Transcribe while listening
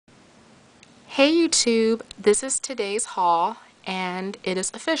Hey YouTube, this is today's haul and it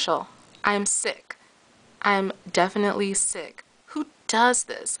is official. I'm sick. I'm definitely sick. Who does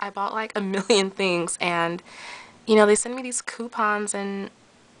this? I bought like a million things and they send me these coupons and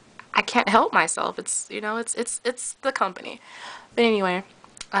I can't help myself. It's the company. But anyway,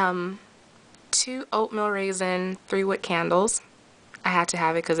 um 2 oatmeal raisin 3-wick candles. I had to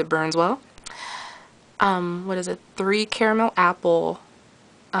have it because it burns well. What is it? 3 caramel apple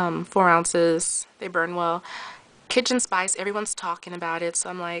 4 ounces. They burn well. Kitchen spice, everyone's talking about it, so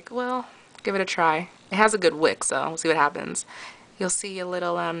I'm like, well, give it a try. It has a good wick, so we'll see what happens. You'll see a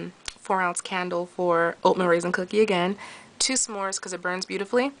little 4-ounce candle for oatmeal raisin cookie again. 2 s'mores because it burns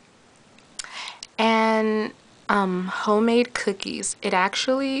beautifully. And homemade cookies. It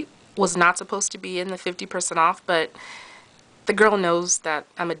actually was not supposed to be in the 50% off, but the girl knows that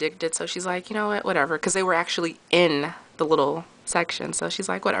I'm addicted, so she's like, you know what, whatever, because they were actually in the little section, so she's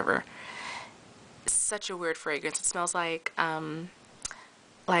like, whatever. Such a weird fragrance. It smells like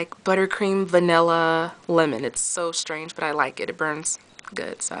buttercream, vanilla, lemon. It's so strange, but I like it. It burns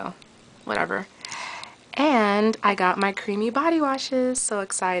good, so whatever. And I got my creamy body washes. So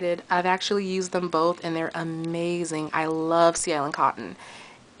excited. I've actually used them both and they're amazing. I love Sea Island Cotton.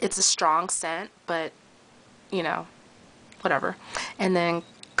 It's a strong scent, but you know, whatever. And then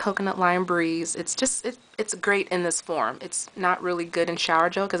Coconut Lime Breeze. It's great in this form. It's not really good in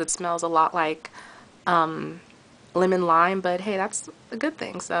shower gel because it smells a lot like lemon lime, but hey, that's a good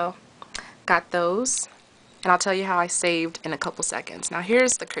thing. So got those, and I'll tell you how I saved in a couple seconds. Now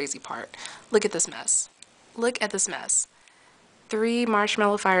here's the crazy part. Look at this mess. Look at this mess. 3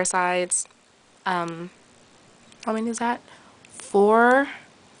 marshmallow firesides. How many is that? 4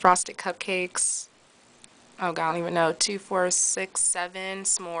 frosted cupcakes. Oh god, I don't even know. 2, 4, 6, 7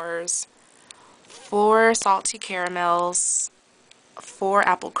 s'mores. 4 salty caramels. 4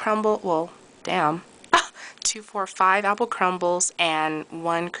 apple crumble. Well, damn. 2, 4, 5 apple crumbles and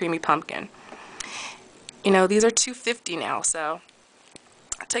 1 creamy pumpkin. These are $2.50 now, so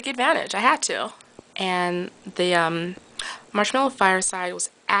I took advantage. I had to. And the marshmallow fireside was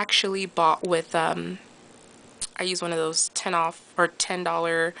actually bought with I used one of those 10 off or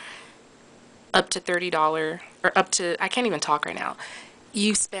 $10 up to $30 or up to, I can't even talk right now.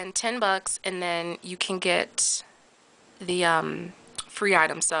 You spend $10 and then you can get the free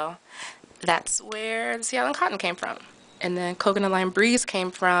items. So that's where the Sea Island Cotton came from. And then Coconut Lime Breeze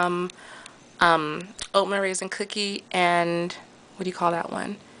came from oatmeal raisin cookie and what do you call that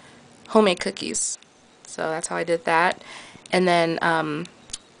one? Homemade cookies. So that's how I did that. And then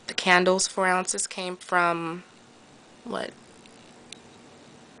the candles, 4 ounces, came from what?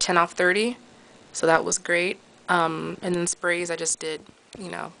 10 off 30. So that was great. And then sprays, I just did,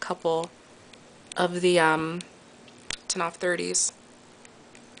 a couple of the 10 off 30s.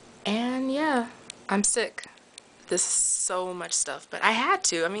 And yeah, I'm sick. This is so much stuff, but I had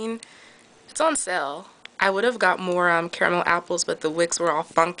to. I mean, it's on sale. I would have got more caramel apples, but the wicks were all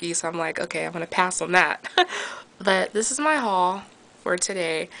funky, so I'm like, okay, I'm going to pass on that. But this is my haul for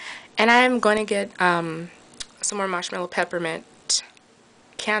today. And I'm going to get some more marshmallow peppermint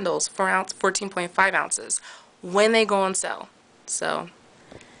candles, 4 ounce, 14.5 ounces, when they go on sale. So,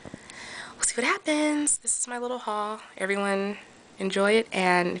 we'll see what happens. This is my little haul. Everyone enjoy it,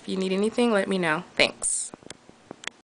 and if you need anything, let me know. Thanks.